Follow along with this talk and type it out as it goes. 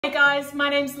Hey guys, my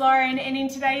name's Lauren and in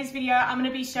today's video I'm going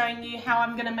to be showing you how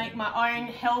I'm going to make my own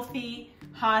healthy,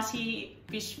 hearty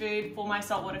fish food for my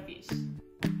saltwater fish.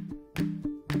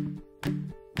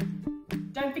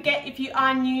 Don't forget, if you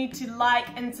are new, to like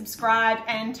and subscribe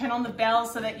and turn on the bell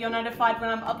so that you're notified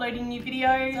when I'm uploading new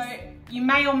videos. So you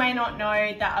may or may not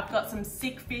know that I've got some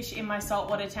sick fish in my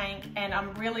saltwater tank and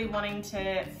I'm really wanting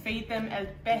to feed them as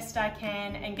best I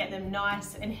can and get them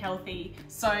nice and healthy.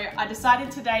 So I decided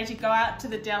today to go out to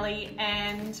the deli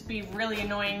and be really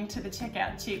annoying to the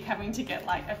checkout chick, having to get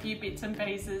like a few bits and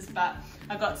pieces, but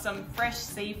I got some fresh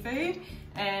seafood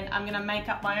and I'm gonna make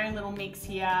up my own little mix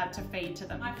here to feed to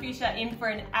them. My fish are in for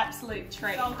an absolute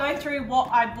treat. So I'll go through what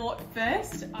I bought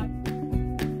first.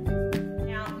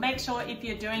 Now make sure if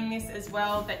you're doing this as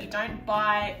well that you don't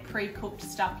buy pre-cooked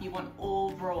stuff. You want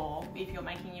all raw if you're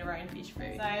making your own fish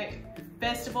food. So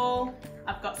first of all,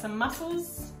 I've got some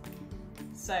mussels.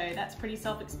 So that's pretty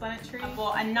self-explanatory. I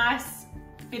bought a nice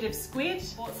bit of squid,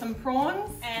 bought some prawns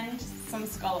and some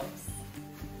scallops.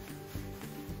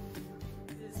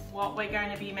 What we're going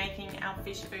to be making our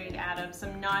fish food out of,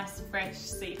 some nice fresh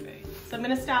seafood. So I'm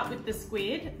going to start with the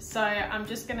squid. So I'm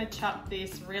just going to chop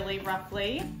this really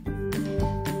roughly.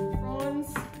 Prawns,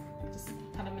 just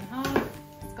cut them in half.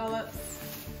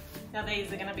 Scallops. Now these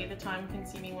are going to be the time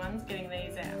consuming ones, getting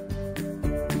these out.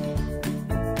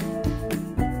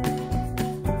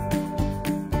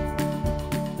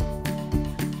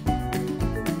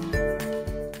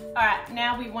 Alright,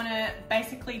 now we want to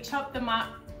basically chop them up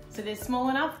so they're small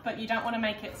enough, but you don't want to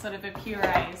make it sort of a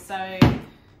puree. So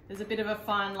there's a bit of a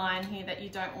fine line here that you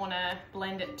don't want to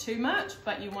blend it too much,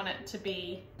 but you want it to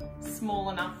be small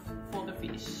enough for the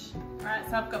fish. All right,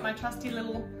 so I've got my trusty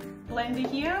little blender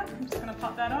here. I'm just going to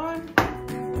pop that on.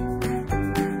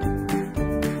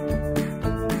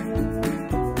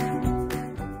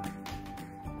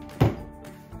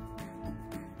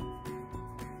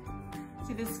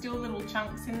 See, there's still little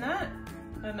chunks in that.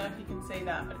 I don't know if you can see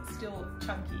that, but it's still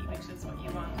chunky, which is what you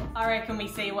want. I reckon we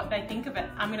see what they think of it.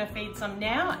 I'm gonna feed some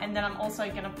now, and then I'm also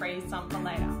gonna freeze some for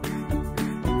later.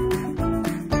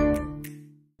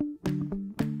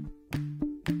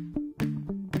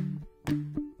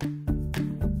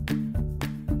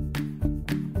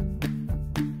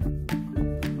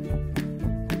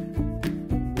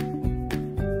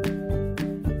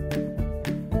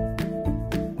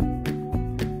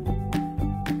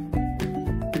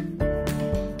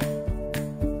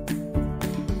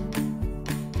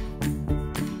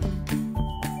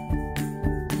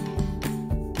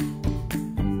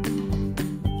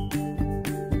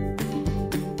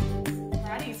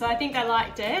 So I think I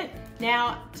liked it.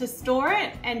 Now to store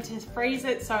it and to freeze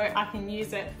it so I can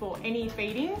use it for any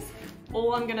feedings,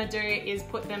 all I'm gonna do is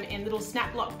put them in little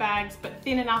snap lock bags, but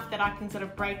thin enough that I can sort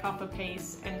of break off a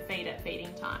piece and feed at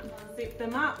feeding time. Zip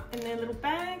them up in their little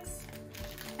bags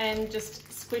and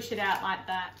just squish it out like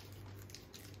that.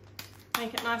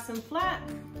 Make it nice and flat,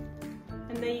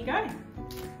 and there you go.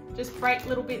 Just break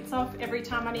little bits off every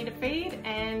time I need to feed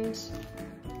and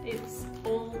it's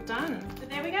all done. So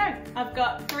there we go. I've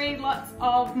got 3 lots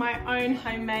of my own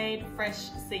homemade fresh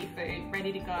seafood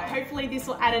ready to go. Hopefully this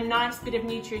will add a nice bit of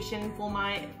nutrition for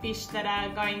my fish that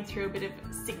are going through a bit of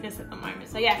sickness at the moment.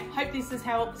 So yeah, hope this has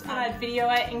helped. Thought I'd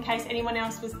video it in case anyone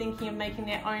else was thinking of making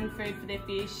their own food for their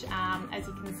fish. As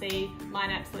you can see, mine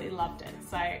absolutely loved it.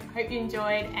 So hope you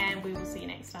enjoyed and we will see you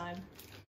next time.